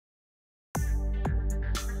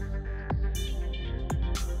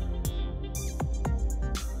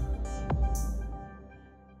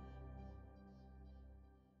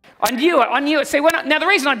I knew it. See, now the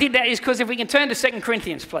reason I did that is because if we can turn to 2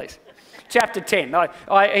 Corinthians, please. Chapter 10.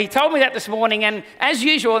 He told me that this morning, and as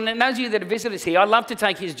usual, and those of you that are visitors here, I love to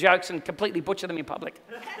take his jokes and completely butcher them in public.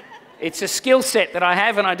 It's a skill set that I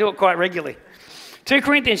have, and I do it quite regularly. 2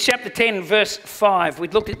 Corinthians chapter 10, verse 5. We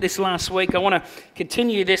looked at this last week. I want to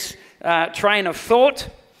continue this train of thought.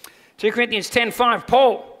 2 Corinthians 10:5.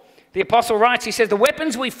 Paul, the apostle, writes, he says, the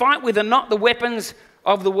weapons we fight with are not the weapons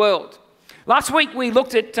of the world. Last week we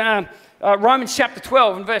looked at Romans chapter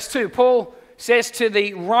 12 and verse 2. Paul says to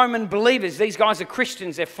the Roman believers, these guys are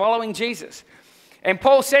Christians, they're following Jesus. And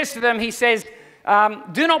Paul says to them, he says,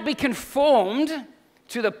 do not be conformed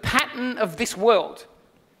to the pattern of this world.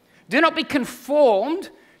 Do not be conformed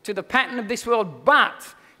to the pattern of this world,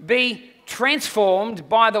 but be transformed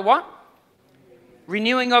by the what?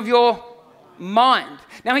 Renewing of your mind.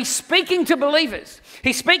 Now he's speaking to believers.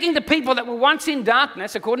 He's speaking to people that were once in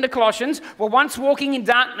darkness, according to Colossians, were once walking in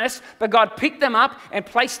darkness, but God picked them up and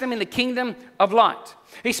placed them in the kingdom of light.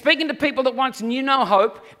 He's speaking to people that once knew no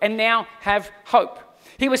hope and now have hope.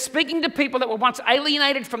 He was speaking to people that were once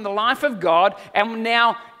alienated from the life of God and were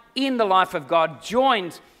now in the life of God,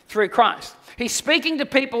 joined through Christ. He's speaking to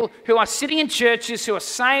people who are sitting in churches, who are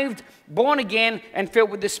saved, born again, and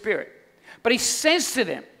filled with the Spirit. But he says to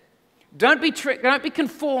them, don't be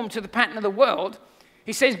conformed to the pattern of the world.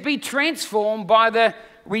 He says, be transformed by the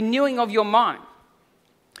renewing of your mind.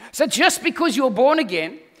 So just because you're born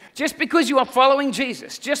again, just because you are following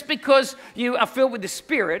Jesus, just because you are filled with the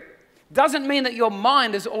Spirit, doesn't mean that your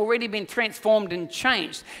mind has already been transformed and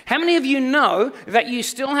changed. How many of you know that you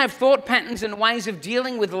still have thought patterns and ways of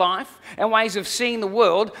dealing with life and ways of seeing the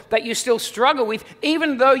world that you still struggle with,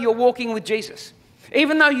 even though you're walking with Jesus?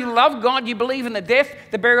 Even though you love God, you believe in the death,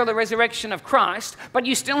 the burial, the resurrection of Christ, but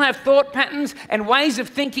you still have thought patterns and ways of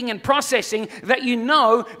thinking and processing that you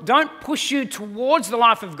know don't push you towards the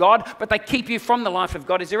life of God, but they keep you from the life of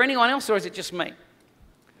God. Is there anyone else, or is it just me?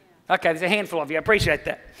 Okay, there's a handful of you. I appreciate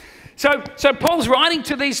that. So Paul's writing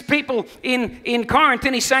to these people in Corinth,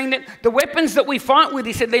 and he's saying that the weapons that we fight with,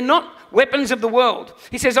 he said, they're not weapons of the world.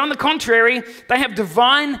 He says, on the contrary, they have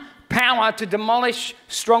divine power to demolish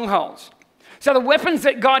strongholds. So the weapons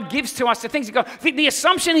that God gives to us, the things that God... The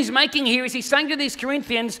assumption he's making here is he's saying to these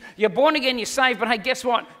Corinthians, you're born again, you're saved, but hey, guess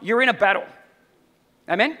what? You're in a battle.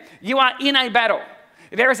 Amen? You are in a battle.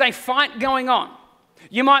 There is a fight going on.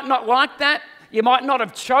 You might not like that. You might not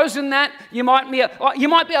have chosen that. You might be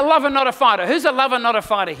a lover, not a fighter. Who's a lover, not a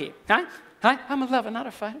fighter here? Hey? I'm a lover, not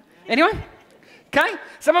a fighter. Anyone? Okay?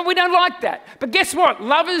 Some of we don't like that. But guess what?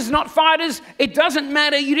 Lovers, not fighters, it doesn't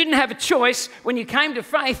matter. You didn't have a choice. When you came to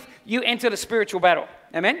faith, you entered a spiritual battle.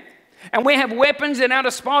 Amen? And we have weapons at our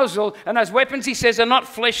disposal, and those weapons, he says, are not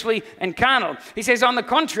fleshly and carnal. He says, on the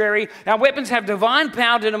contrary, our weapons have divine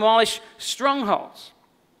power to demolish strongholds.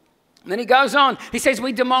 And then he goes on. He says,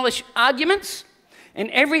 we demolish arguments and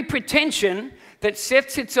every pretension that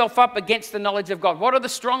sets itself up against the knowledge of God. What are the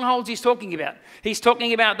strongholds he's talking about? He's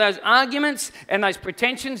talking about those arguments and those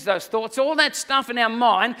pretensions, those thoughts, all that stuff in our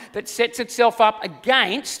mind that sets itself up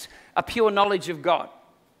against a pure knowledge of God.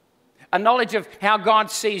 A knowledge of how God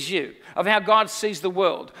sees you, of how God sees the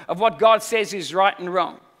world, of what God says is right and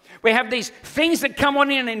wrong. We have these things that come on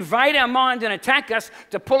in and invade our mind and attack us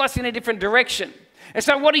to pull us in a different direction. And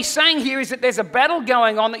so what he's saying here is that there's a battle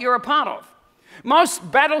going on that you're a part of. Most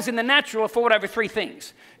battles in the natural are fought over three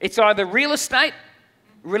things. It's either real estate,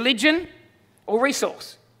 religion, or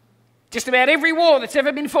resource. Just about every war that's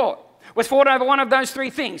ever been fought was fought over one of those three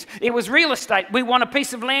things. It was real estate. We want a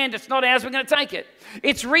piece of land. It's not ours. We're going to take it.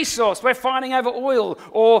 It's resource. We're fighting over oil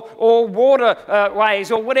or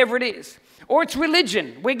waterways or whatever it is. Or it's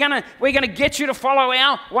religion. We're going to get you to follow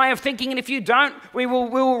our way of thinking, and if you don't, we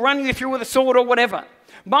will run you through with a sword or whatever.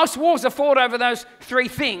 Most wars are fought over those three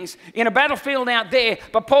things in a battlefield out there,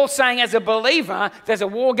 but Paul's saying as a believer, there's a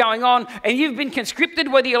war going on, and you've been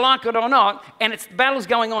conscripted whether you like it or not, and it's battles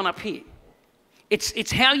going on up here.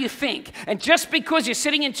 It's how you think. And just because you're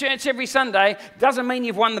sitting in church every Sunday doesn't mean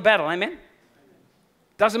you've won the battle, amen?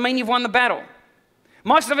 Doesn't mean you've won the battle.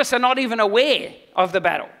 Most of us are not even aware of the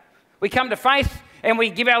battle. We come to faith and we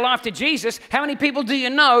give our life to Jesus. How many people do you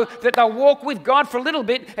know that they'll walk with God for a little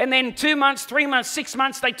bit and then 2 months, 3 months, 6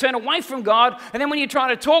 months, they turn away from God, and then when you try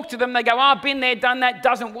to talk to them, they go, I've been there, done that,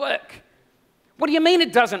 doesn't work. What do you mean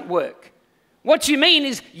it doesn't work? What you mean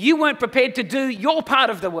is you weren't prepared to do your part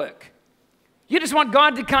of the work. You just want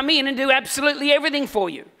God to come in and do absolutely everything for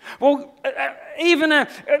you. Well, I'm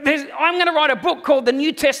going to write a book called The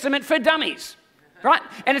New Testament for Dummies, right?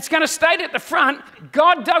 And it's going to state at the front,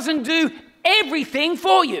 God doesn't do everything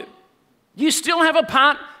for you. You still have a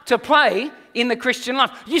part to play in the Christian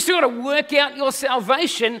life. You still got to work out your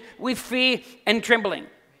salvation with fear and trembling.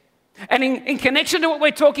 And in connection to what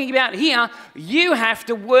we're talking about here, you have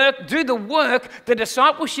to do the work, the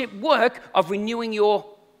discipleship work of renewing your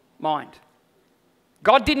mind.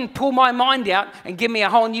 God didn't pull my mind out and give me a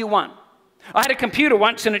whole new one. I had a computer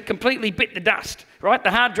once and it completely bit the dust, right? The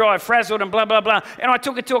hard drive frazzled and blah, blah, blah. And I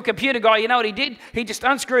took it to a computer guy. You know what he did? He just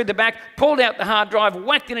unscrewed the back, pulled out the hard drive,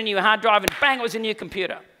 whacked in a new hard drive, and bang, it was a new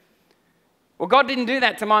computer. Well, God didn't do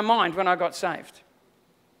that to my mind when I got saved.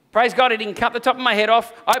 Praise God, he didn't cut the top of my head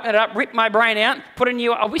off, open it up, rip my brain out, put a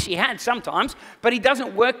new... I wish he had sometimes, but he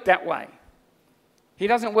doesn't work that way. He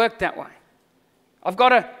doesn't work that way. I've got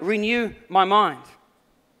to renew my mind.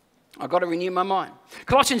 I've got to renew my mind.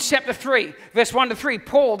 Colossians chapter 3, verse 1 to 3,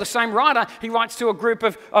 Paul, the same writer, he writes to a group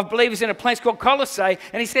of believers in a place called Colossae,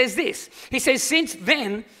 and he says this. He says, since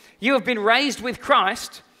then you have been raised with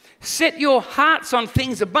Christ, set your hearts on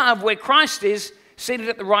things above where Christ is seated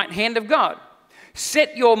at the right hand of God.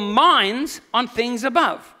 Set your minds on things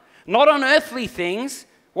above, not on earthly things.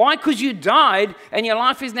 Why? Because you died and your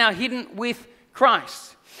life is now hidden with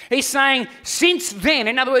Christ. He's saying, since then,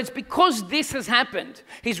 in other words, because this has happened,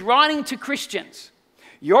 he's writing to Christians.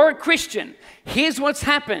 You're a Christian. Here's what's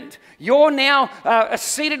happened. You're now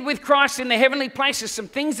seated with Christ in the heavenly places. Some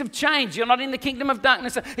things have changed. You're not in the kingdom of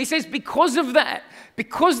darkness. He says, because of that,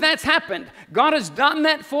 because that's happened, God has done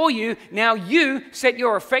that for you. Now you set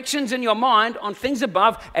your affections and your mind on things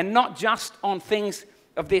above and not just on things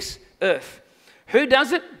of this earth. Who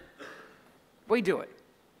does it? We do it.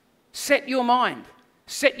 Set your mind.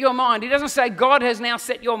 Set your mind. He doesn't say God has now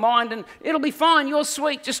set your mind and it'll be fine. You're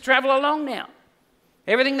sweet. Just travel along now.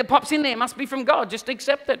 Everything that pops in there must be from God. Just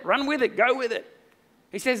accept it. Run with it. Go with it.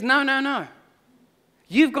 He says, no, no, no.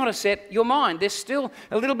 You've got to set your mind. There's still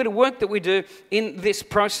a little bit of work that we do in this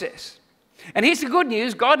process. And here's the good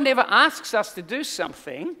news. God never asks us to do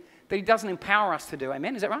something that he doesn't empower us to do.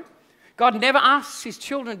 Amen? Is that right? God never asks his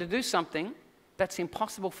children to do something that's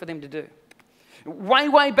impossible for them to do. Way,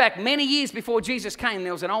 way back, many years before Jesus came,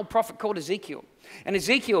 there was an old prophet called Ezekiel. And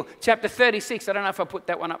Ezekiel chapter 36, I don't know if I put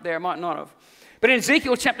that one up there, I might not have. But in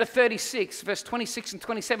Ezekiel chapter 36, verse 26 and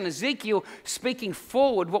 27, Ezekiel speaking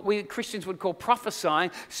forward, what we Christians would call prophesying,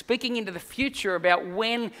 speaking into the future about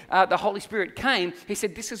when the Holy Spirit came, he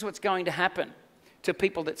said, this is what's going to happen to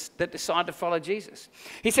people that decide to follow Jesus.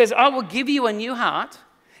 He says, I will give you a new heart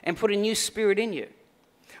and put a new spirit in you.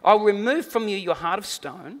 I'll remove from you your heart of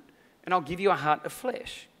stone and I'll give you a heart of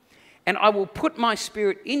flesh. And I will put my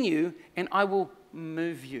spirit in you and I will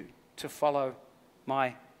move you to follow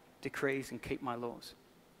my decrees and keep my laws.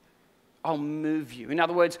 I'll move you. In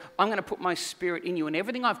other words, I'm going to put my spirit in you, and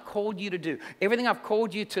everything I've called you to do, everything I've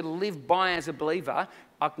called you to live by as a believer,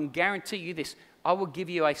 I can guarantee you this, I will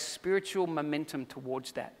give you a spiritual momentum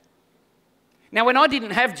towards that. Now, when I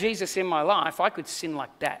didn't have Jesus in my life, I could sin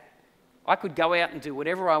like that. I could go out and do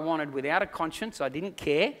whatever I wanted without a conscience. I didn't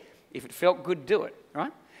care. If it felt good, do it,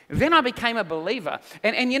 right? Then I became a believer.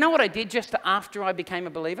 And you know what I did just after I became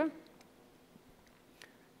a believer?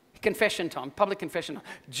 Confession time, public confession time.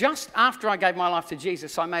 Just after I gave my life to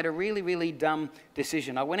Jesus, I made a really, really dumb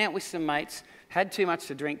decision. I went out with some mates, had too much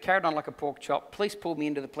to drink, carried on like a pork chop. Police pulled me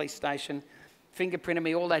into the police station, fingerprinted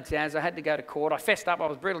me, all that jazz. I had to go to court. I fessed up. I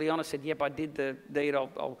was brutally honest, said, yep, I did the deed.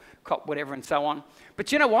 I'll cop whatever and so on.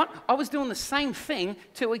 But you know what? I was doing the same thing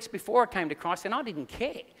 2 weeks before I came to Christ, and I didn't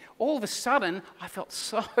care. All of a sudden, I felt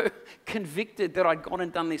so convicted that I'd gone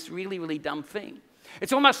and done this really, really dumb thing.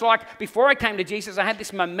 It's almost like before I came to Jesus, I had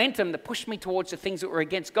this momentum that pushed me towards the things that were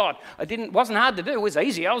against God. Wasn't hard to do. It was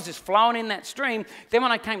easy. I was just flowing in that stream. Then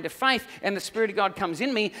when I came to faith and the Spirit of God comes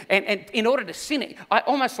in me, and in order to sin it,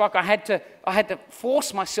 I had to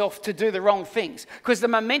force myself to do the wrong things because the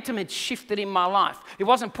momentum had shifted in my life. It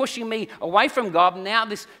wasn't pushing me away from God. Now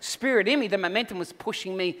this Spirit in me, the momentum was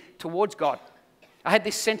pushing me towards God. I had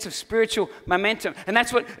this sense of spiritual momentum. And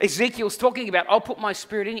that's what Ezekiel's talking about. I'll put my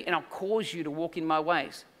spirit in you and I'll cause you to walk in my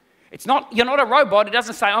ways. You're not a robot. It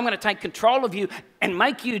doesn't say, I'm going to take control of you and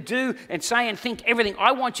make you do and say and think everything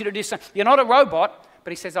I want you to do. So you're not a robot,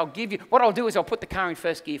 but he says, what I'll do is I'll put the car in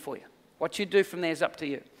first gear for you. What you do from there is up to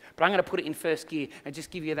you. But I'm going to put it in first gear and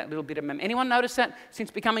just give you that little bit of momentum. Anyone notice that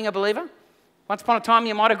since becoming a believer? Once upon a time,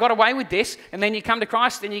 you might have got away with this, and then you come to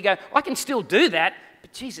Christ and you go, I can still do that,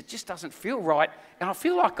 but geez, it just doesn't feel right. And I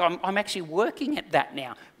feel like I'm actually working at that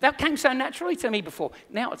now. That came so naturally to me before.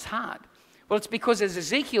 Now it's hard. Well, it's because, as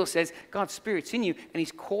Ezekiel says, God's Spirit's in you and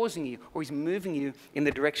he's causing you or he's moving you in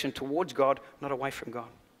the direction towards God, not away from God.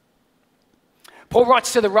 Paul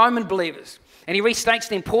writes to the Roman believers And he restates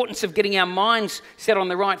the importance of getting our minds set on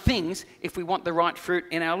the right things if we want the right fruit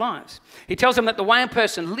in our lives. He tells them that the way a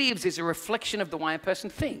person lives is a reflection of the way a person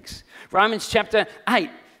thinks. Romans chapter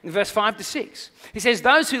 8, verse 5 to 6. He says,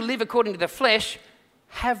 those who live according to the flesh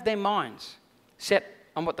have their minds set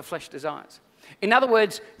on what the flesh desires. In other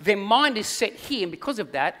words, their mind is set here, and because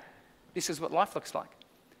of that, this is what life looks like.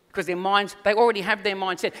 Because their minds, they already have their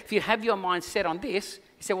mind set. If you have your mind set on this,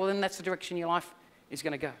 he said, well, then that's the direction your life is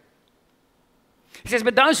going to go. He says,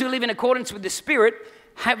 but those who live in accordance with the Spirit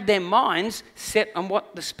have their minds set on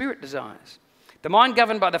what the Spirit desires. The mind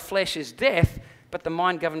governed by the flesh is death, but the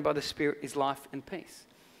mind governed by the Spirit is life and peace.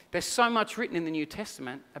 There's so much written in the New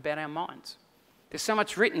Testament about our minds. There's so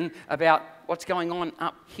much written about what's going on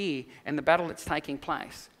up here and the battle that's taking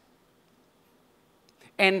place.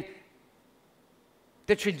 And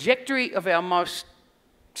the trajectory of our most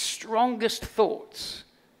strongest thoughts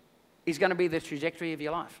is going to be the trajectory of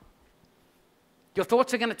your life. Your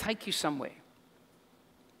thoughts are going to take you somewhere.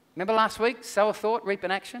 Remember last week? Sow a thought, reap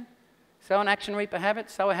an action. Sow an action, reap a habit.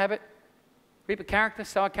 Sow a habit, reap a character.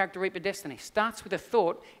 Sow a character, reap a destiny. Starts with a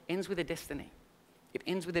thought, ends with a destiny. It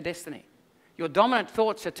ends with a destiny. Your dominant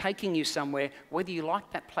thoughts are taking you somewhere, whether you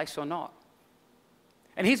like that place or not.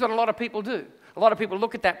 And here's what a lot of people do. A lot of people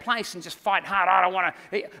look at that place and just fight hard. I don't want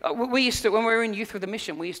to. We used to, when we were in Youth with a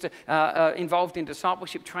Mission, we used to involved in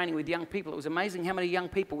discipleship training with young people. It was amazing how many young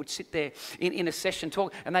people would sit there in a session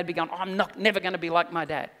talk, and they'd be going, I'm never going to be like my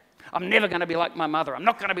dad. I'm never going to be like my mother. I'm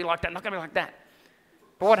not going to be like that. I'm not going to be like that.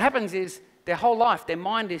 But what happens is their whole life, their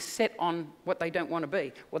mind is set on what they don't want to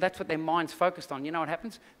be. Well, that's what their mind's focused on. You know what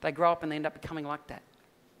happens? They grow up and they end up becoming like that.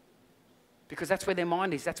 Because that's where their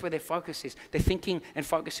mind is. That's where their focus is. They're thinking and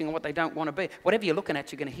focusing on what they don't want to be. Whatever you're looking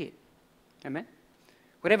at, you're going to hit. Amen?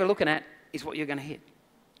 Whatever you're looking at is what you're going to hit.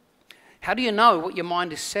 How do you know what your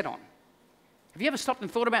mind is set on? Have you ever stopped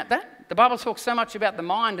and thought about that? The Bible talks so much about the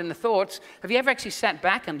mind and the thoughts. Have you ever actually sat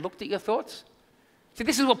back and looked at your thoughts? See,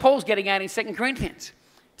 this is what Paul's getting at in 2 Corinthians.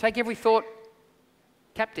 Take every thought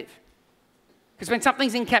captive. Because when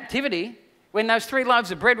something's in captivity, when those 3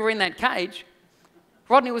 loaves of bread were in that cage,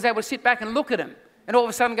 Rodney was able to sit back and look at him and all of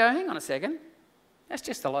a sudden go, hang on a second, that's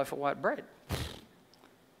just a loaf of white bread.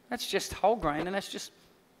 That's just whole grain and that's just,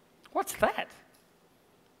 what's that?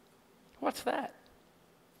 What's that?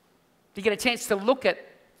 You get a chance to look at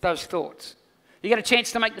those thoughts. You get a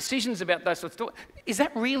chance to make decisions about those thoughts. Is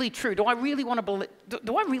that really true? Do I really want to believe,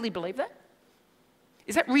 do I really believe that?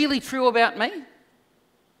 Is that really true about me?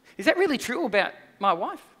 Is that really true about my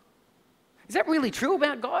wife? Is that really true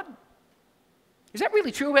about God? Is that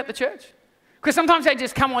really true about the church? Because sometimes they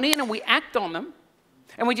just come on in and we act on them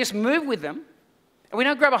and we just move with them and we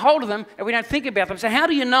don't grab a hold of them and we don't think about them. So how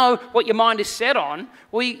do you know what your mind is set on?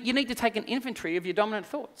 Well, you need to take an inventory of your dominant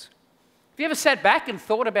thoughts. Have you ever sat back and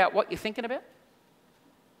thought about what you're thinking about?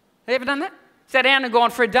 Have you ever done that? Sat down and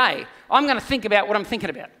gone for a day. I'm going to think about what I'm thinking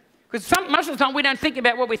about. Because most of the time we don't think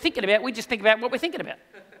about what we're thinking about, we just think about what we're thinking about.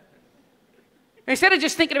 Instead of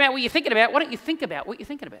just thinking about what you're thinking about, why don't you think about what you're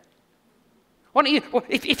thinking about? Why don't you, well,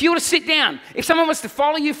 if you were to sit down, if someone was to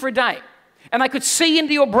follow you for a day and they could see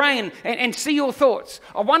into your brain and see your thoughts,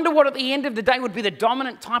 I wonder what at the end of the day would be the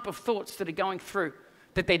dominant type of thoughts that are going through,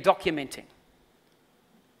 that they're documenting.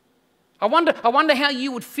 I wonder how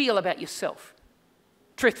you would feel about yourself,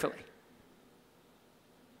 truthfully.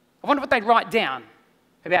 I wonder what they'd write down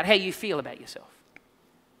about how you feel about yourself.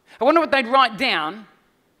 I wonder what they'd write down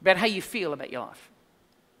about how you feel about your life.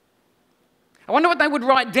 I wonder what they would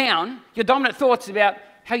write down, your dominant thoughts about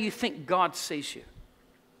how you think God sees you.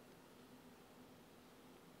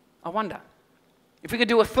 I wonder if we could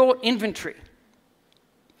do a thought inventory.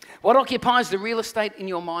 What occupies the real estate in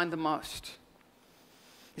your mind the most?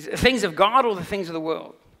 Is it the things of God or the things of the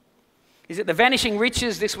world? Is it the vanishing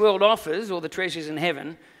riches this world offers or the treasures in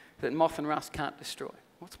heaven that moth and rust can't destroy?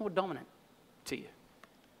 What's more dominant to you?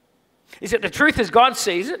 Is it the truth as God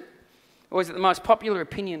sees it, or is it the most popular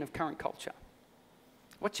opinion of current culture?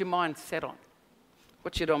 What's your mind set on?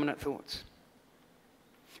 What's your dominant thoughts?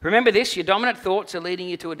 Remember this, your dominant thoughts are leading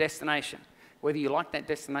you to a destination. Whether you like that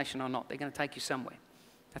destination or not, they're going to take you somewhere.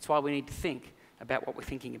 That's why we need to think about what we're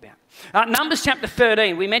thinking about. Numbers chapter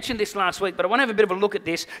 13, we mentioned this last week, but I want to have a bit of a look at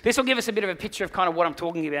this. This will give us a bit of a picture of kind of what I'm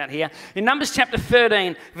talking about here. In Numbers chapter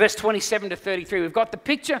 13, verse 27 to 33, we've got the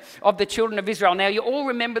picture of the children of Israel. Now, you all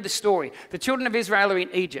remember the story. The children of Israel are in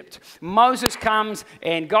Egypt. Moses comes,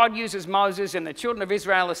 and God uses Moses, and the children of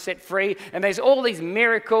Israel are set free, and there's all these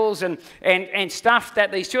miracles and stuff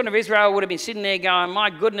that these children of Israel would have been sitting there going, my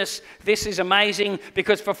goodness, this is amazing,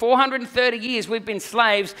 because for 430 years we've been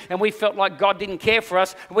slaves, and we felt like God didn't didn't care for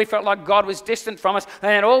us. We felt like God was distant from us. And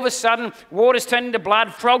then all of a sudden, water's turned into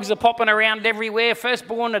blood. Frogs are popping around everywhere.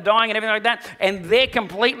 Firstborn are dying and everything like that. And they're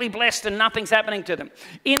completely blessed and nothing's happening to them.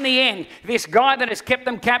 In the end, this guy that has kept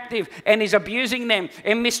them captive and is abusing them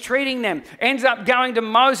and mistreating them ends up going to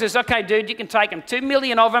Moses. Okay, dude, you can take them. 2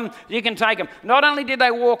 million of them, you can take them. Not only did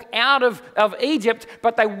they walk out of Egypt,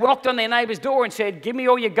 but they knocked on their neighbor's door and said, give me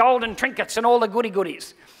all your gold and trinkets and all the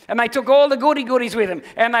goodies. And they took all the goodies with them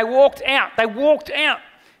and they walked out. They walked out.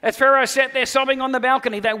 As Pharaoh sat there sobbing on the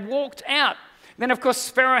balcony, they walked out. Then, of course,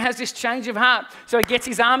 Pharaoh has this change of heart. So he gets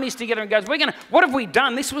his armies together and goes, what have we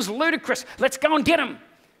done? This was ludicrous. Let's go and get them.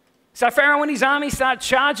 So Pharaoh and his army start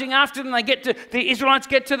charging after them. The Israelites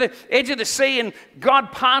get to the edge of the sea and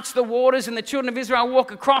God parts the waters and the children of Israel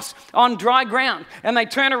walk across on dry ground. And they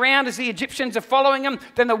turn around as the Egyptians are following them.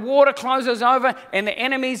 Then the water closes over and the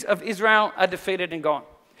enemies of Israel are defeated and gone.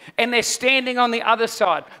 And they're standing on the other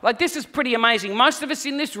side. Like, this is pretty amazing. Most of us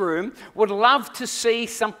in this room would love to see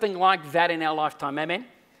something like that in our lifetime. Amen?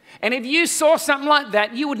 And if you saw something like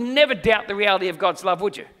that, you would never doubt the reality of God's love,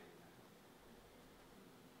 would you?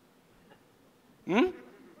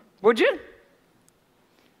 Would you?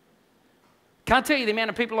 Can't tell you the amount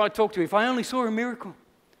of people I talk to. If I only saw a miracle,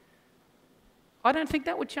 I don't think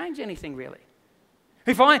that would change anything really.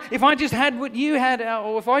 If I just had what you had,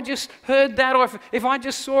 or if I just heard that, or if I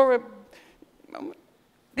just saw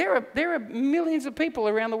there are millions of people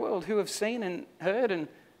around the world who have seen and heard,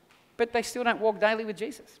 but they still don't walk daily with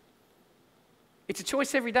Jesus. It's a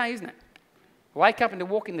choice every day, isn't it? Wake up and to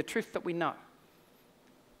walk in the truth that we know.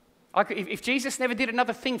 If Jesus never did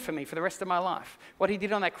another thing for me for the rest of my life, what he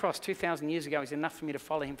did on that cross 2,000 years ago is enough for me to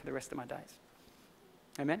follow him for the rest of my days.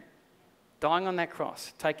 Amen? Dying on that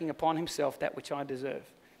cross, taking upon himself that which I deserve,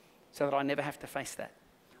 so that I never have to face that.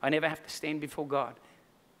 I never have to stand before God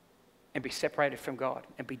and be separated from God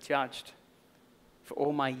and be judged for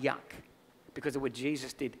all my yuck because of what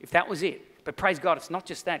Jesus did. If that was it. But praise God, it's not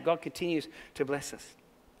just that. God continues to bless us.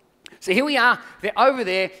 So here we are, they're over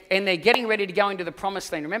there and they're getting ready to go into the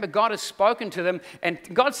promised land. Remember, God has spoken to them and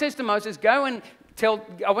God says to Moses, go and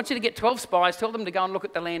I want you to get 12 spies, tell them to go and look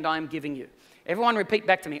at the land I am giving you. Everyone repeat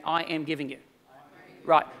back to me, I am giving you.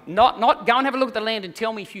 Right, not go and have a look at the land and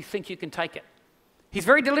tell me if you think you can take it. He's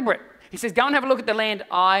very deliberate. He says, go and have a look at the land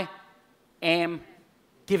I am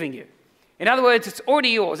giving you. In other words, it's already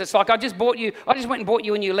yours. It's like I just went and bought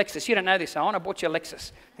you a new Lexus. You don't know this, Owen. I bought you a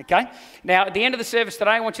Lexus. Okay? Now, at the end of the service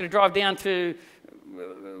today, I want you to drive down to,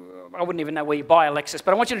 I wouldn't even know where you buy a Lexus,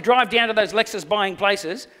 but I want you to drive down to those Lexus buying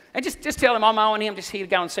places and just tell them I'm Owen here. I'm just here to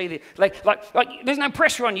go and see the, like there's no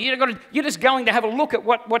pressure on you. You're just going to have a look at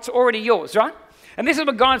what's already yours, right? And this is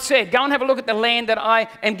what God said. Go and have a look at the land that I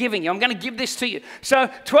am giving you. I'm going to give this to you. So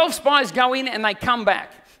 12 spies go in and they come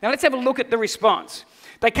back. Now let's have a look at the response.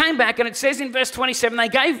 They came back and it says in verse 27, they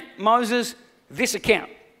gave Moses this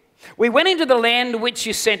account. We went into the land which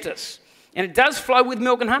you sent us, and it does flow with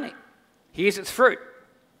milk and honey. Here's its fruit.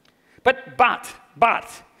 But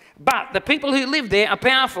the people who live there are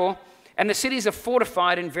powerful, and the cities are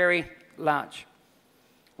fortified and very large.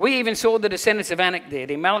 We even saw the descendants of Anak there.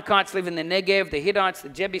 The Amalekites live in the Negev, the Hittites, the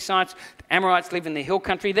Jebusites, the Amorites live in the hill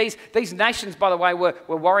country. These nations, by the way, were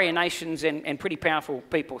warrior nations and pretty powerful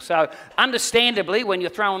people. So understandably, when you're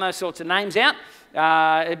throwing those sorts of names out,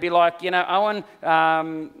 it'd be like, Owen,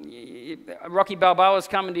 Rocky Balboa's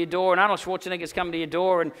coming to your door and Arnold Schwarzenegger's coming to your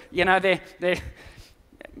door and,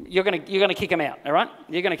 you're going to kick them out, all right?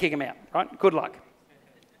 You're going to kick them out, right? Good luck.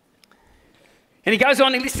 And he goes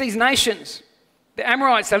on, he lists these nations. The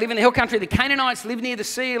Amorites, they live in the hill country. The Canaanites live near the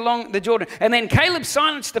sea along the Jordan. And then Caleb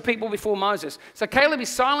silenced the people before Moses. So Caleb is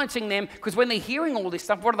silencing them because when they're hearing all this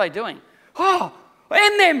stuff, what are they doing? Oh,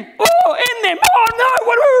 end them. Oh,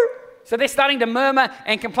 no. So they're starting to murmur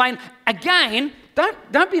and complain. Again,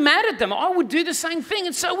 don't be mad at them. I would do the same thing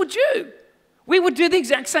and so would you. We would do the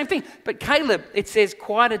exact same thing. But Caleb, it says,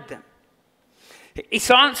 quieted them. He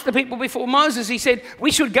silenced the people before Moses. He said,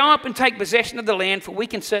 we should go up and take possession of the land, for we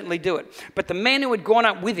can certainly do it. But the men who had gone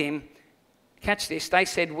up with him, catch this, they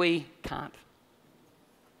said, we can't.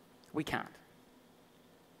 We can't.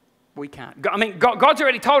 We can't. I mean, God's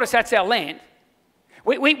already told us that's our land.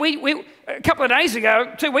 We a couple of days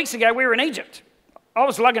ago, 2 weeks ago, we were in Egypt. I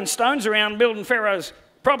was lugging stones around building Pharaoh's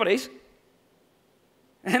properties.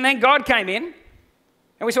 And then God came in,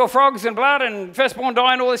 and we saw frogs and blood and firstborn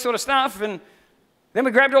die and all this sort of stuff, and then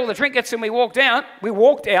we grabbed all the trinkets and we walked out. We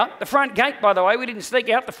walked out the front gate, by the way. We didn't sneak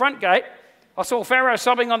out the front gate. I saw Pharaoh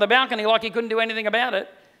sobbing on the balcony like he couldn't do anything about it.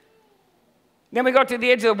 Then we got to the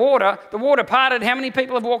edge of the water. The water parted. How many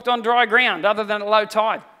people have walked on dry ground other than at low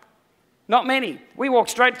tide? Not many. We walked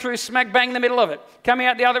straight through, smack bang in the middle of it. Coming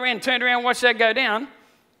out the other end, turned around, watched that go down.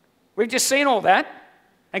 We've just seen all that.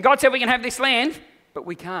 And God said we can have this land, but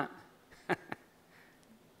we can't.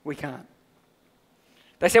 We can't.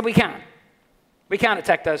 They said we can't. We can't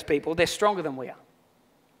attack those people. They're stronger than we are.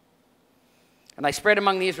 And they spread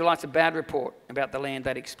among the Israelites a bad report about the land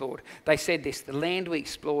they'd explored. They said this, the land we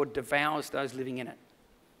explored devours those living in it.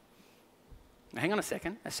 Now, hang on a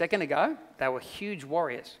second. A second ago, they were huge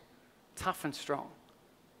warriors, tough and strong.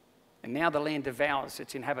 And now the land devours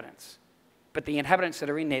its inhabitants. But the inhabitants that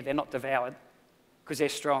are in there, they're not devoured because they're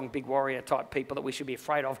strong, big warrior type people that we should be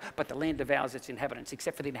afraid of. But the land devours its inhabitants,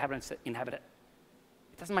 except for the inhabitants that inhabit it.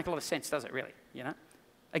 It doesn't make a lot of sense, does it really? You know?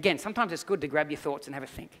 Again, sometimes it's good to grab your thoughts and have a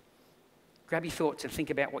think. Grab your thoughts and think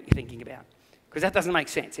about what you're thinking about. Because that doesn't make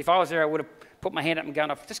sense. If I was there, I would have put my hand up and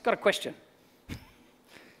gone, I've just got a question.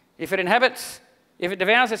 If it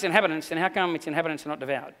devours its inhabitants, then how come its inhabitants are not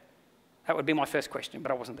devoured? That would be my first question,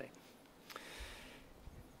 but I wasn't there.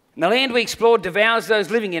 And the land we explored devours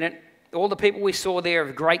those living in it. All the people we saw there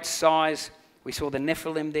of great size. We saw the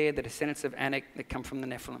Nephilim there, the descendants of Anak that come from the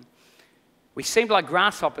Nephilim. We seemed like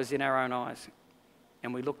grasshoppers in our own eyes,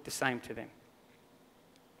 and we looked the same to them.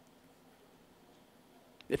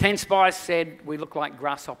 The 10 spies said we look like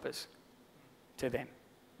grasshoppers to them.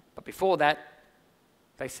 But before that,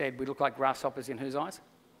 they said we look like grasshoppers in whose eyes?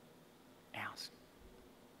 Ours.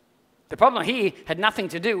 The problem here had nothing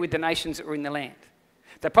to do with the nations that were in the land.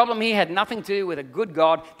 The problem here had nothing to do with a good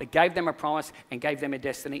God that gave them a promise and gave them a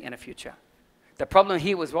destiny and a future. The problem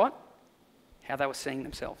here was what? How they were seeing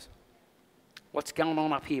themselves. What's going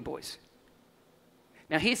on up here, boys?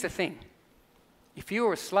 Now, here's the thing. If you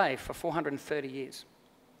were a slave for 430 years,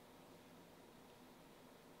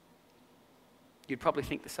 you'd probably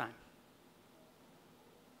think the same.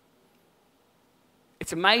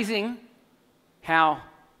 It's amazing how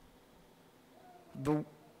the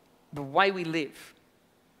way we live,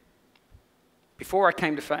 before I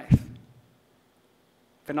came to faith,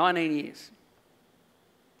 for 19 years,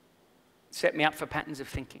 set me up for patterns of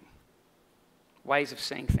thinking, ways of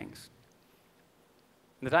seeing things.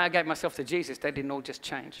 And the day I gave myself to Jesus, they didn't all just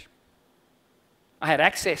change. I had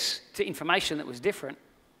access to information that was different,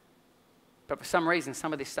 but for some reason,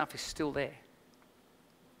 some of this stuff is still there.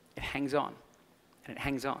 It hangs on, and it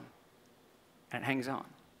hangs on, and it hangs on.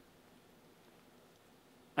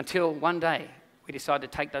 Until one day, we decide to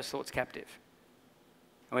take those thoughts captive.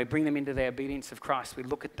 And we bring them into the obedience of Christ. We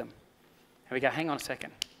look at them, and we go, hang on a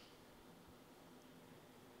second.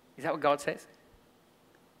 Is that what God says?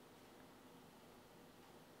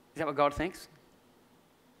 Is that what God thinks?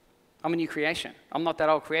 I'm a new creation. I'm not that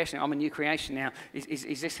old creation. I'm a new creation now.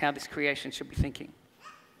 Is this how this creation should be thinking?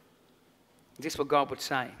 Is this what God would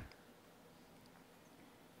say?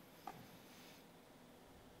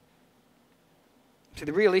 So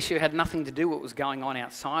the real issue had nothing to do with what was going on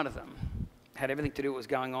outside of them. It had everything to do with what was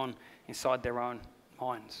going on inside their own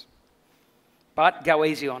minds. But go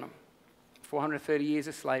easy on them. 430 years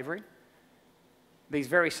of slavery. These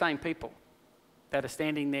very same people that are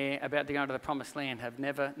standing there about to go into the promised land have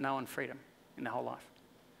never known freedom in their whole life.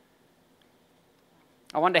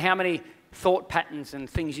 I wonder how many thought patterns and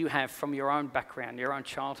things you have from your own background, your own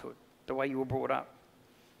childhood, the way you were brought up.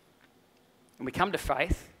 And we come to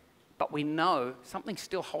faith, but we know something's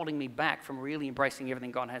still holding me back from really embracing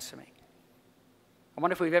everything God has for me. I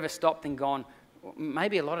wonder if we've ever stopped and gone, well,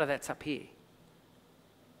 maybe a lot of that's up here.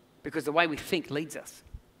 Because the way we think leads us.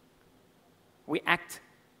 We act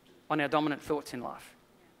on our dominant thoughts in life.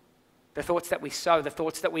 The thoughts that we sow, the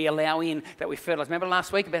thoughts that we allow in, that we fertilize. Remember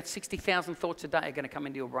last week, about 60,000 thoughts a day are going to come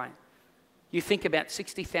into your brain. You think about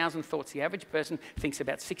 60,000 thoughts. The average person thinks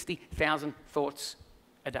about 60,000 thoughts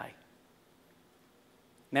a day.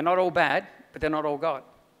 They're not all bad, but they're not all God.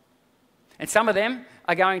 And some of them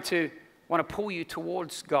are going to want to pull you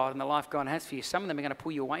towards God and the life God has for you. Some of them are going to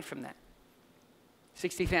pull you away from that.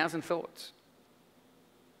 60,000 thoughts.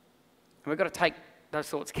 And we've got to take those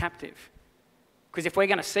thoughts captive. Because if we're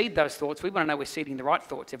going to seed those thoughts, we want to know we're seeding the right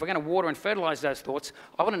thoughts. If we're going to water and fertilize those thoughts,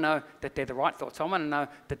 I want to know that they're the right thoughts. I want to know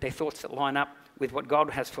that they're thoughts that line up with what God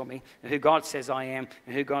has for me, and who God says I am,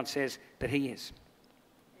 and who God says that He is.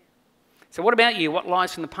 So what about you? What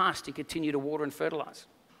lies from the past do you continue to water and fertilize?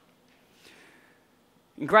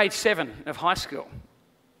 In grade 7 of high school,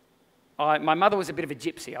 my mother was a bit of a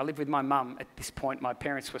gypsy. I lived with my mum at this point. My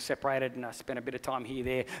parents were separated and I spent a bit of time here,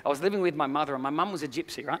 there. I was living with my mother and my mum was a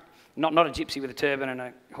gypsy, right? Not a gypsy with a turban and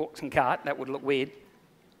a horse and cart. That would look weird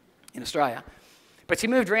in Australia. But she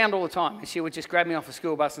moved around all the time and she would just grab me off a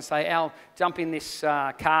school bus and say, Al, jump in this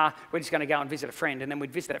car. We're just going to go and visit a friend. And then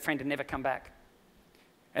we'd visit that friend and never come back.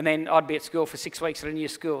 And then I'd be at school for 6 weeks at a new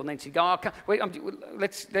school, and then she'd go, we're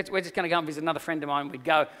just going to go and visit another friend of mine. We'd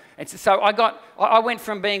go. And so I went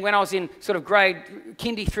from being, when I was in sort of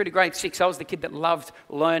kindy through to grade 6, I was the kid that loved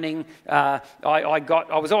learning. I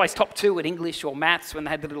was always top 2 at English or maths when they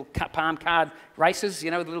had the little palm card races,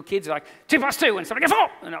 with the little kids, like 2 + 2, and somebody go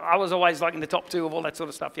 4. And I was always like in the top 2 of all that sort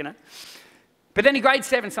of stuff, But then in grade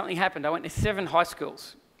 7, something happened. I went to 7 high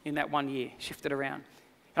schools in that 1 year, shifted around.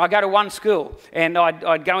 And I'd go to one school, and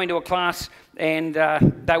I'd go into a class, and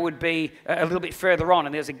they would be a little bit further on,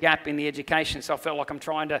 and there's a gap in the education, so I felt like I'm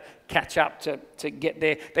trying to catch up to get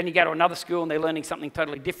there. Then you go to another school, and they're learning something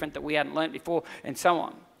totally different that we hadn't learned before, and so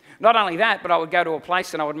on. Not only that, but I would go to a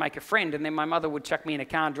place and I would make a friend, and then my mother would chuck me in a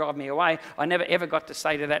car and drive me away. I never ever got to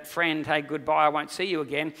say to that friend, hey, goodbye, I won't see you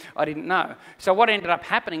again. I didn't know. So what ended up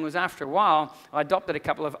happening was, after a while, I adopted a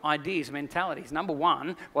couple of ideas, mentalities. Number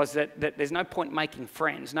one was that there's no point making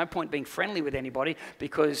friends, no point being friendly with anybody,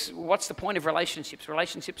 because what's the point of relationships?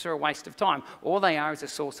 Relationships are a waste of time. All they are is a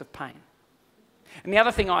source of pain. And the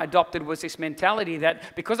other thing I adopted was this mentality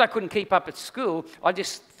that because I couldn't keep up at school, I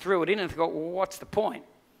just threw it in and thought, well, what's the point?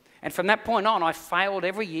 And from that point on, I failed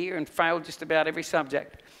every year and failed just about every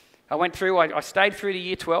subject. I stayed through to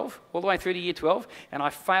year 12, all the way through to year 12, and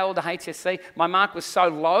I failed the HSC. My mark was so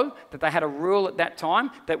low that they had a rule at that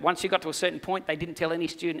time that once you got to a certain point, they didn't tell any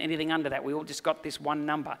student anything under that. We all just got this one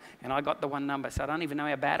number, and I got the one number, so I don't even know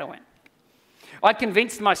how bad I went. I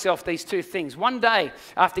convinced myself these two things. One day,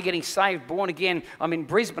 after getting saved, born again, I'm in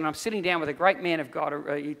Brisbane. I'm sitting down with a great man of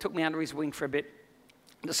God. He took me under his wing for a bit,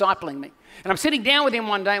 discipling me. And I'm sitting down with him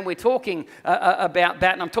one day, and we're talking about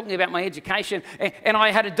that, and I'm talking about my education, and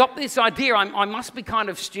I had adopted this idea, I must be kind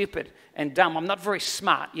of stupid and dumb. I'm not very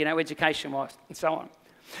smart, education-wise, and so on.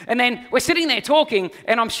 And then we're sitting there talking,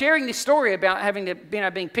 and I'm sharing this story about having to,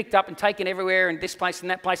 being picked up and taken everywhere, and this place and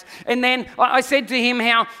that place. And then I said to him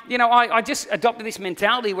how, I just adopted this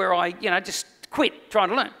mentality where I, just quit trying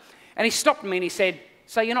to learn. And he stopped me and he said,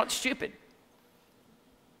 so you're not stupid.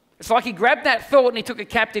 It's like he grabbed that thought and he took it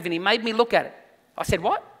captive and he made me look at it. I said,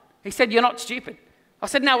 what? He said, you're not stupid. I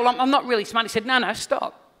said, no, well, I'm not really smart. He said, no,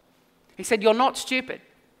 stop. He said, you're not stupid.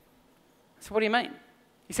 I said, what do you mean?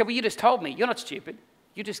 He said, well, you just told me you're not stupid.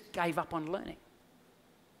 You just gave up on learning.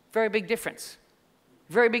 Very big difference.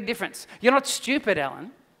 Very big difference. You're not stupid,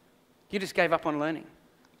 Alan. You just gave up on learning.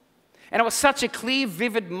 And it was such a clear,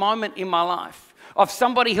 vivid moment in my life of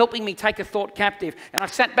somebody helping me take a thought captive. And I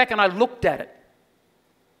sat back and I looked at it.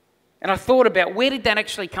 And I thought about, where did that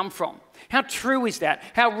actually come from? How true is that?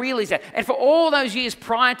 How real is that? And for all those years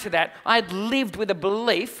prior to that, I had lived with a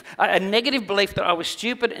belief, a negative belief that I was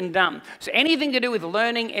stupid and dumb. So anything to do with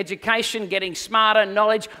learning, education, getting smarter,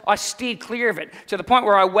 knowledge, I steered clear of it, to the point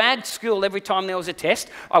where I wagged school every time there was a test.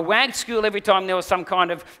 I wagged school every time there was some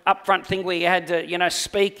kind of upfront thing where you had to,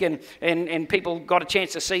 speak and people got a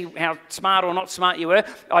chance to see how smart or not smart you were.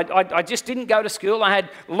 I just didn't go to school. I had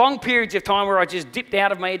long periods of time where I just dipped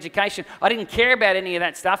out of my education. I didn't care about any of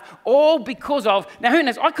that stuff, all because of, now who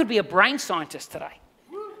knows, I could be a brain scientist today.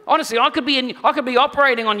 Honestly, I could be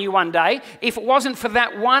operating on you one day if it wasn't for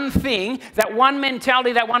that one thing, that one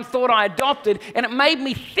mentality, that one thought I adopted, and it made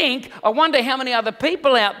me think, I wonder how many other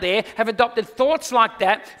people out there have adopted thoughts like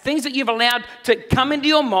that, things that you've allowed to come into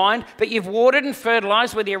your mind, that you've watered and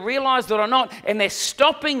fertilized, whether you realized it or not, and they're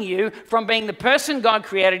stopping you from being the person God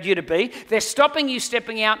created you to be. They're stopping you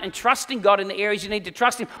stepping out and trusting God in the areas you need to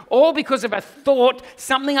trust Him, all because of a thought,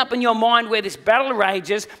 something up in your mind where this battle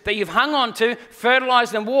rages that you've hung on to,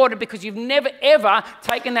 fertilized and watered, because you've never ever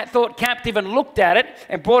taken that thought captive and looked at it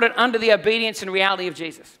and brought it under the obedience and reality of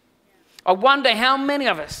Jesus. I wonder how many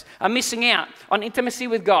of us are missing out on intimacy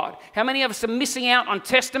with God. How many of us are missing out on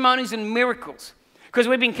testimonies and miracles because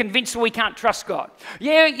we've been convinced that we can't trust God.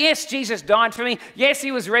 Yes, Jesus died for me. Yes,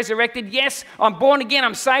 He was resurrected. Yes, I'm born again.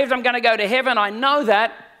 I'm saved. I'm going to go to heaven. I know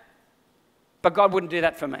that, but God wouldn't do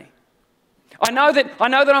that for me. I know that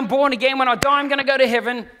I'm born again. When I die, I'm going to go to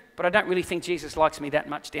heaven. But I don't really think Jesus likes me that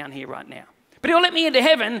much down here right now. But He'll let me into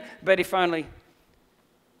heaven, but if only.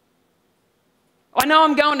 I know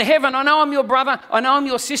I'm going to heaven. I know I'm your brother. I know I'm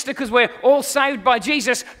your sister because we're all saved by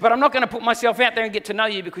Jesus, but I'm not going to put myself out there and get to know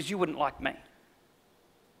you because you wouldn't like me.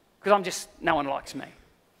 Because no one likes me.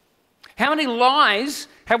 How many lies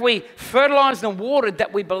have we fertilized and watered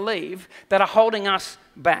that we believe that are holding us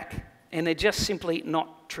back? And they're just simply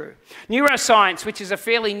not true. Neuroscience, which is a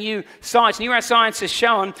fairly new science, neuroscience has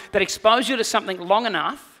shown that exposure to something long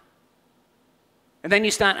enough, and then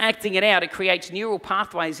you start acting it out, it creates neural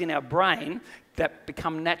pathways in our brain that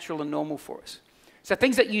become natural and normal for us. So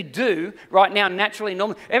things that you do right now naturally,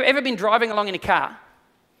 normal. Ever been driving along in a car?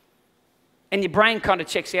 and your brain kind of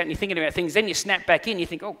checks out and you're thinking about things, then you snap back in, you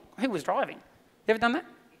think, oh, who was driving? You ever done that?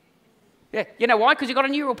 Yeah. You know why? Because you've got a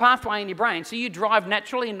neural pathway in your brain, so you drive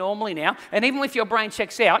naturally and normally now, and even if your brain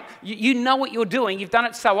checks out, you know what you're doing, you've done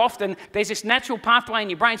it so often, there's this natural pathway in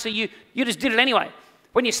your brain, so you just did it anyway.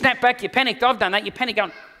 When you snap back, you panicked, I've done that, you panic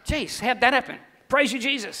going, geez, how'd that happen? Praise you,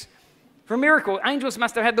 Jesus. For a miracle, angels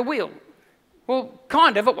must have had the wheel. Well,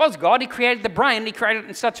 kind of. It was God. He created the brain. He created it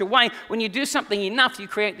in such a way, when you do something enough, you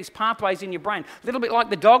create these pathways in your brain. A little bit like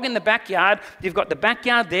the dog in the backyard. You've got the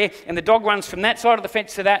backyard there, and the dog runs from that side of the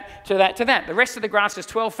fence to that, to that, to that. The rest of the grass is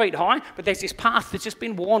 12 feet high, but there's this path that's just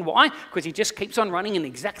been worn. Why? Because he just keeps on running in the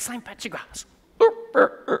exact same patch of grass.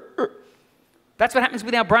 That's what happens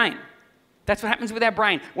with our brain. That's what happens with our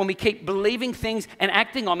brain. When we keep believing things and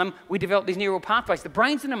acting on them, we develop these neural pathways. The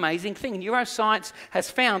brain's an amazing thing. Neuroscience has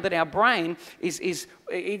found that our brain it's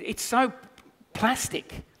so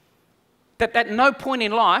plastic that at no point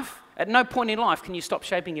in life can you stop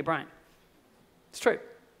shaping your brain. It's true.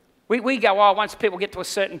 We go, oh, once people get to a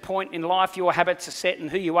certain point in life, your habits are set and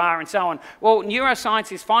who you are and so on. Well,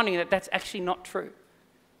 neuroscience is finding that that's actually not true.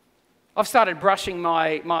 I've started brushing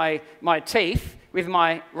my teeth with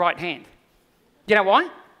my right hand. You know why?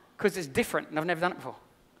 Because it's different and I've never done it before.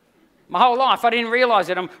 My whole life, I didn't realize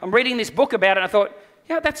it. I'm reading this book about it and I thought,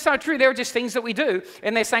 yeah, that's so true. There are just things that we do.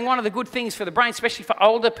 And they're saying one of the good things for the brain, especially for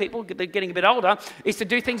older people, they're getting a bit older, is to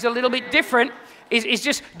do things a little bit different, is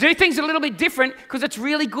just do things a little bit different because it's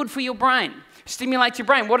really good for your brain. Stimulates your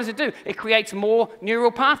brain. What does it do? It creates more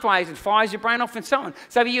neural pathways and fires your brain off and so on.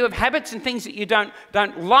 So if you have habits and things that you don't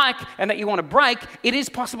like and that you want to break, it is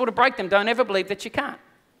possible to break them. Don't ever believe that you can't.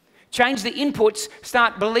 Change the inputs,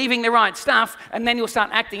 start believing the right stuff, and then you'll start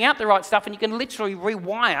acting out the right stuff, and you can literally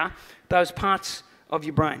rewire those parts of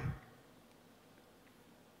your brain.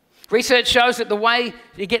 Research shows that the way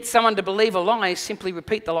you get someone to believe a lie is simply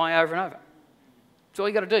repeat the lie over and over. That's all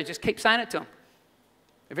you got to do. Just keep saying it to them.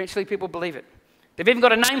 Eventually people believe it. They've even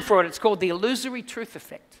got a name for it. It's called the illusory truth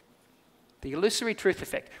effect. The illusory truth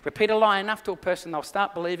effect. Repeat a lie enough to a person, they'll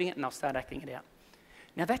start believing it and they'll start acting it out.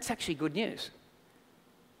 Now that's actually good news.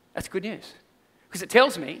 That's good news. Because it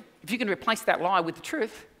tells me if you can replace that lie with the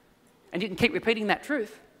truth, and you can keep repeating that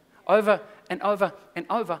truth over and over and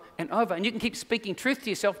over and over, and you can keep speaking truth to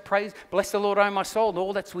yourself, praise, bless the Lord, O my soul, and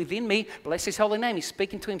all that's within me, bless his holy name. He's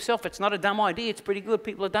speaking to himself. It's not a dumb idea. It's pretty good.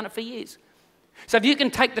 People have done it for years. So if you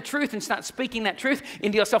can take the truth and start speaking that truth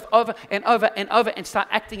into yourself over and over and over and start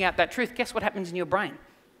acting out that truth, guess what happens in your brain?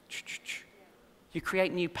 You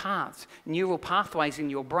create new paths, neural pathways in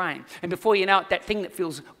your brain. And before you know it, that thing that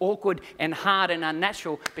feels awkward and hard and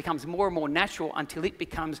unnatural becomes more and more natural until it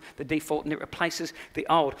becomes the default and it replaces the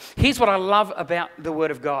old. Here's what I love about the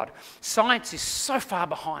Word of God. Science is so far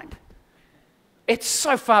behind. It's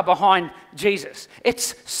so far behind Jesus.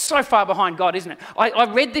 It's so far behind God, isn't it? I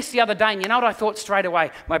read this the other day, and you know what I thought straight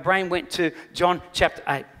away? My brain went to John chapter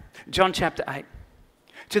 8. John chapter 8.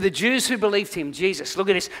 To the Jews who believed him, Jesus, look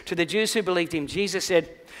at this. To the Jews who believed him, Jesus said,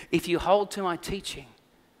 if you hold to my teaching,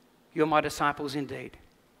 you're my disciples indeed,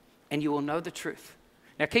 and you will know the truth.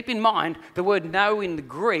 Now keep in mind, the word know in the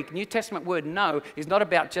Greek, New Testament word know, is not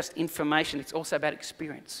about just information. It's also about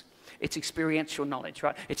experience. It's experiential knowledge,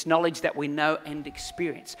 right? It's knowledge that we know and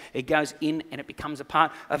experience. It goes in and it becomes a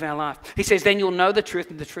part of our life. He says, then you'll know the truth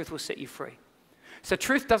and the truth will set you free. So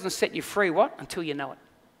truth doesn't set you free, what? Until you know it.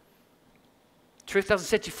 Truth doesn't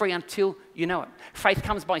set you free until you know it. Faith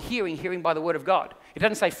comes by hearing, hearing by the word of God. It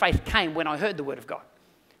doesn't say faith came when I heard the word of God.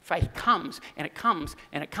 Faith comes, and it comes,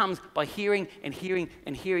 and it comes by hearing and hearing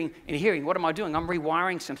and hearing and hearing. What am I doing? I'm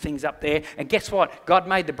rewiring some things up there. And guess what? God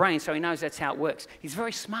made the brain, so he knows that's how it works. He's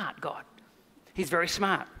very smart, God. He's very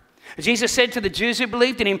smart. Jesus said to the Jews who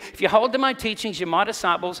believed in him, if you hold to my teachings, you're my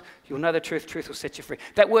disciples, you'll know the truth, truth will set you free.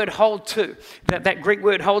 That word hold to, that Greek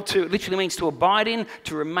word hold to, literally means to abide in,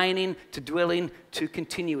 to remain in, to dwell in, to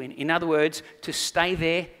continue in. In other words, to stay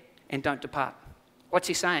there and don't depart. What's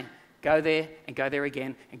he saying? Go there and go there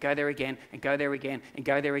again and go there again and go there again and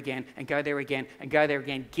go there again and go there again and go there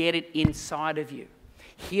again. Get it inside of you.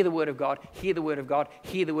 Hear the word of God, hear the word of God,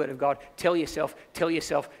 hear the word of God. Tell yourself, tell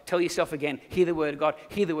yourself, tell yourself again. Hear the word of God,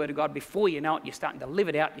 hear the word of God. Before you know it, you're starting to live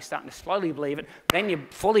it out. You're starting to slowly believe it. Then you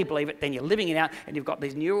fully believe it. Then you're living it out. And you've got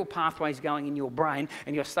these neural pathways going in your brain.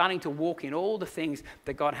 And you're starting to walk in all the things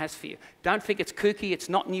that God has for you. Don't think it's kooky. It's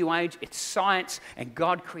not new age. It's science. And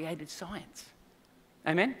God created science.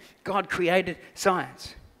 Amen? God created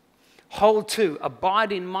science. Hold to,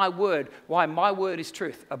 abide in my word. Why? My word is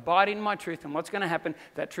truth. Abide in my truth, and what's going to happen?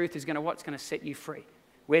 That truth is going to, what's going to set you free?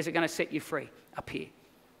 Where's it going to set you free? Up here.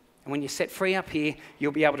 And when you're set free up here,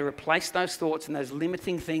 you'll be able to replace those thoughts and those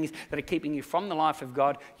limiting things that are keeping you from the life of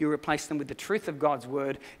God. You replace them with the truth of God's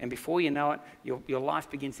word. And before you know it, your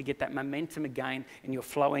life begins to get that momentum again and you're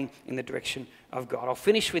flowing in the direction of God. I'll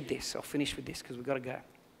finish with this because we've got to go.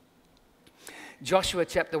 Joshua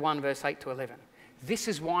chapter 1, verse 8 to 11. This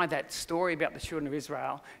is why that story about the children of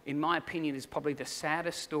Israel, in my opinion, is probably the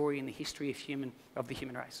saddest story in the history of the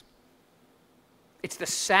human race. It's the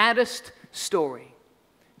saddest story.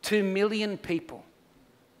 2 million people.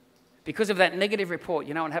 Because of that negative report,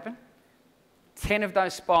 you know what happened? 10 of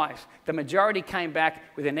those spies, the majority came back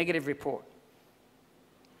with a negative report.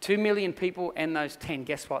 2 million people and those 10,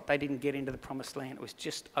 guess what? They didn't get into the promised land. It was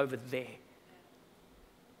just over there.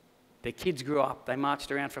 Their kids grew up, they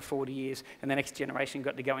marched around for 40 years, and the next generation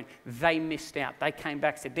got to go in. They missed out. They came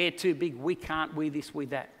back and said, they're too big, we can't, we this, we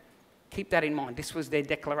that. Keep that in mind. This was their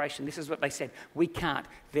declaration. This is what they said. We can't.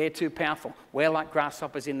 They're too powerful. We're like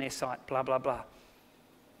grasshoppers in their sight. Blah, blah, blah.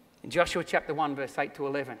 In Joshua chapter 1, verse 8 to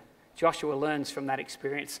 11, Joshua learns from that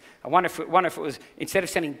experience. I wonder if it was, instead of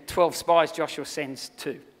sending 12 spies, Joshua sends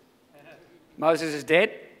 2. Moses is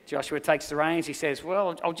dead. Joshua takes the reins. He says,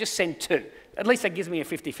 well, I'll just send 2. At least that gives me a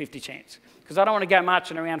 50-50 chance because I don't want to go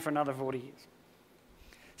marching around for another 40 years.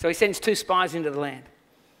 So he sends 2 spies into the land.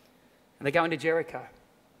 And they go into Jericho.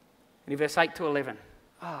 And in verse 8 to 11,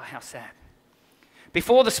 how sad.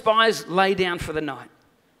 Before the spies lay down for the night,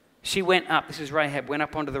 she went up, this is Rahab, went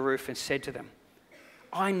up onto the roof and said to them,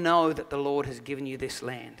 I know that the Lord has given you this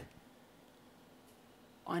land.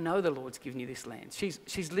 I know the Lord's given you this land.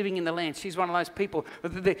 She's living in the land. She's one of those people.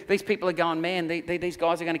 These people are going, man, these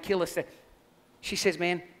guys are going to kill us. She says,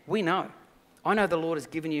 man, we know. I know the Lord has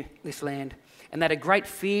given you this land and that a great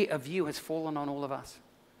fear of you has fallen on all of us.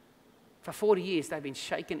 For 40 years, they've been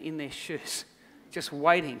shaken in their shoes, just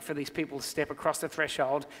waiting for these people to step across the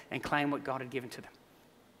threshold and claim what God had given to them.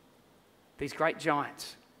 These great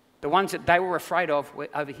giants, the ones that they were afraid of, were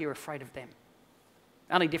over here afraid of them.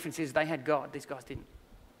 The only difference is they had God, these guys didn't.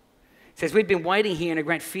 It says, we've been waiting here and a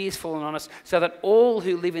great fear has fallen on us so that all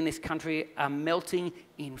who live in this country are melting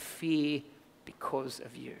in fear because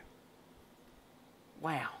of you.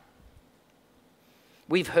 Wow.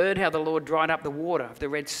 We've heard how the Lord dried up the water of the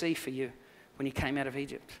Red Sea for you when you came out of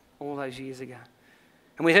Egypt all those years ago.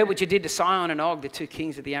 And we heard what you did to Sihon and Og, the 2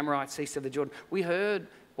 kings of the Amorites east of the Jordan. We heard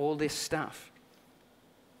all this stuff.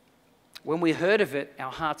 When we heard of it,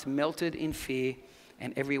 our hearts melted in fear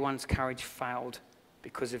and everyone's courage failed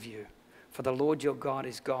because of you. For the Lord your God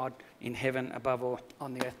is God in heaven above all,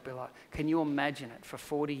 on the earth below. Can you imagine it? For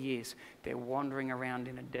 40 years, they're wandering around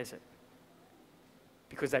in a desert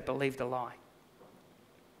because they believed a lie.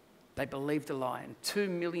 They believed a lie. And 2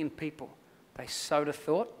 million people, they sowed a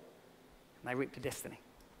thought and they reaped a destiny.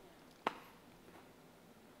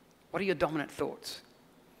 What are your dominant thoughts?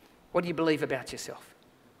 What do you believe about yourself?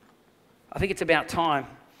 I think it's about time.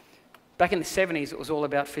 Back in the 70s, it was all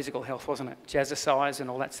about physical health, wasn't it? Jazzercise and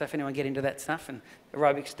all that stuff. Anyone get into that stuff? And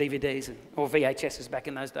aerobics, DVDs, or VHSs back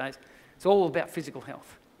in those days. It's all about physical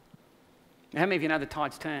health. Now, how many of you know the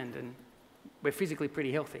tide's turned and we're physically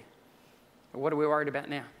pretty healthy? But what are we worried about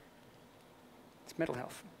now? It's mental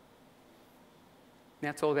health.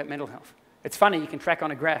 Now it's all about mental health. It's funny, you can track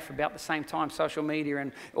on a graph about the same time social media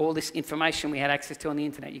and all this information we had access to on the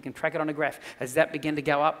internet. You can track it on a graph. As that began to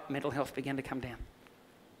go up, mental health began to come down.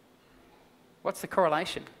 What's the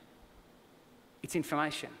correlation? It's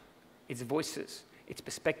information, it's voices, it's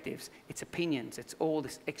perspectives, it's opinions, it's all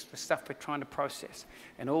this extra stuff we're trying to process.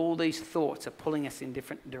 And all these thoughts are pulling us in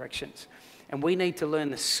different directions. And we need to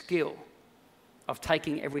learn the skill of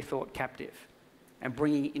taking every thought captive and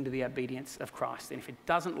bringing it into the obedience of Christ. And if it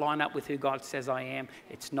doesn't line up with who God says I am,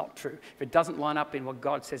 it's not true. If it doesn't line up in what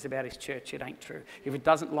God says about his church, it ain't true. If it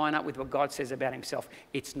doesn't line up with what God says about himself,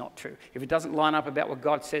 it's not true. If it doesn't line up about what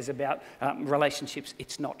God says about relationships,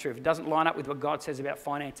 it's not true. If it doesn't line up with what God says about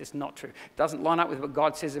finance, it's not true. If it doesn't line up with what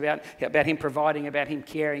God says about him providing, about him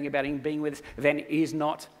caring, about him being with us, then it is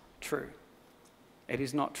not true. It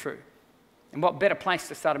is not true. And what better place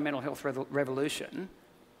to start a mental health revolution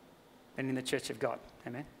than in the church of God.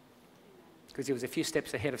 Amen? Because he was a few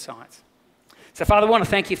steps ahead of science. So, Father, I want to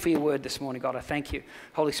thank you for your word this morning, God. I thank you,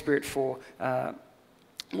 Holy Spirit, for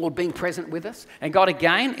Lord being present with us. And God,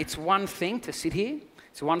 again, it's one thing to sit here.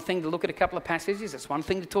 It's one thing to look at a couple of passages. It's one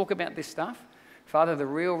thing to talk about this stuff. Father, the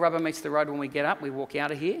real rubber meets the road when we get up. We walk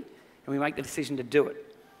out of here and we make the decision to do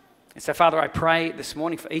it. And so, Father, I pray this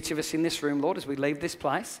morning for each of us in this room, Lord, as we leave this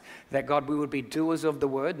place, that, God, we would be doers of the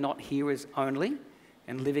word, not hearers only,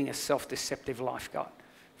 and living a self-deceptive life, God.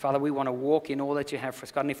 Father, we want to walk in all that you have for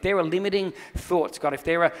us, God. And if there are limiting thoughts, God, if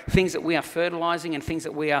there are things that we are fertilizing and things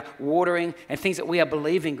that we are watering and things that we are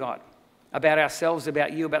believing, God, about ourselves,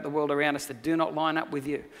 about you, about the world around us that do not line up with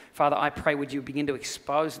you, Father, I pray, would you begin to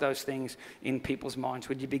expose those things in people's minds?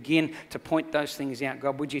 Would you begin to point those things out,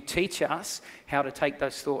 God? Would you teach us how to take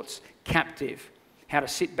those thoughts captive, how to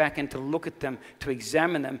sit back and to look at them, to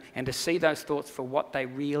examine them, and to see those thoughts for what they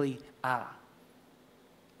really are.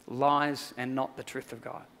 Lies and not the truth of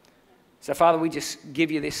God. So, Father, we just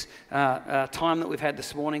give you this time that we've had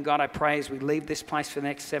this morning. God, I pray as we leave this place for the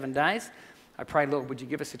next 7 days, I pray, Lord, would you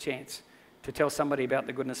give us a chance to tell somebody about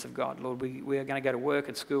the goodness of God. Lord, we are going to go to work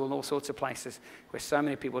and school and all sorts of places where so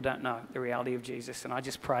many people don't know the reality of Jesus. And I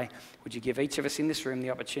just pray, would you give each of us in this room the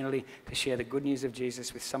opportunity to share the good news of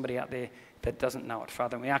Jesus with somebody out there that doesn't know it,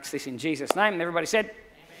 Father. And we ask this in Jesus' name. And everybody said,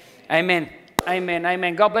 Amen. Amen. Amen.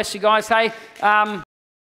 Amen. God bless you guys. Hey,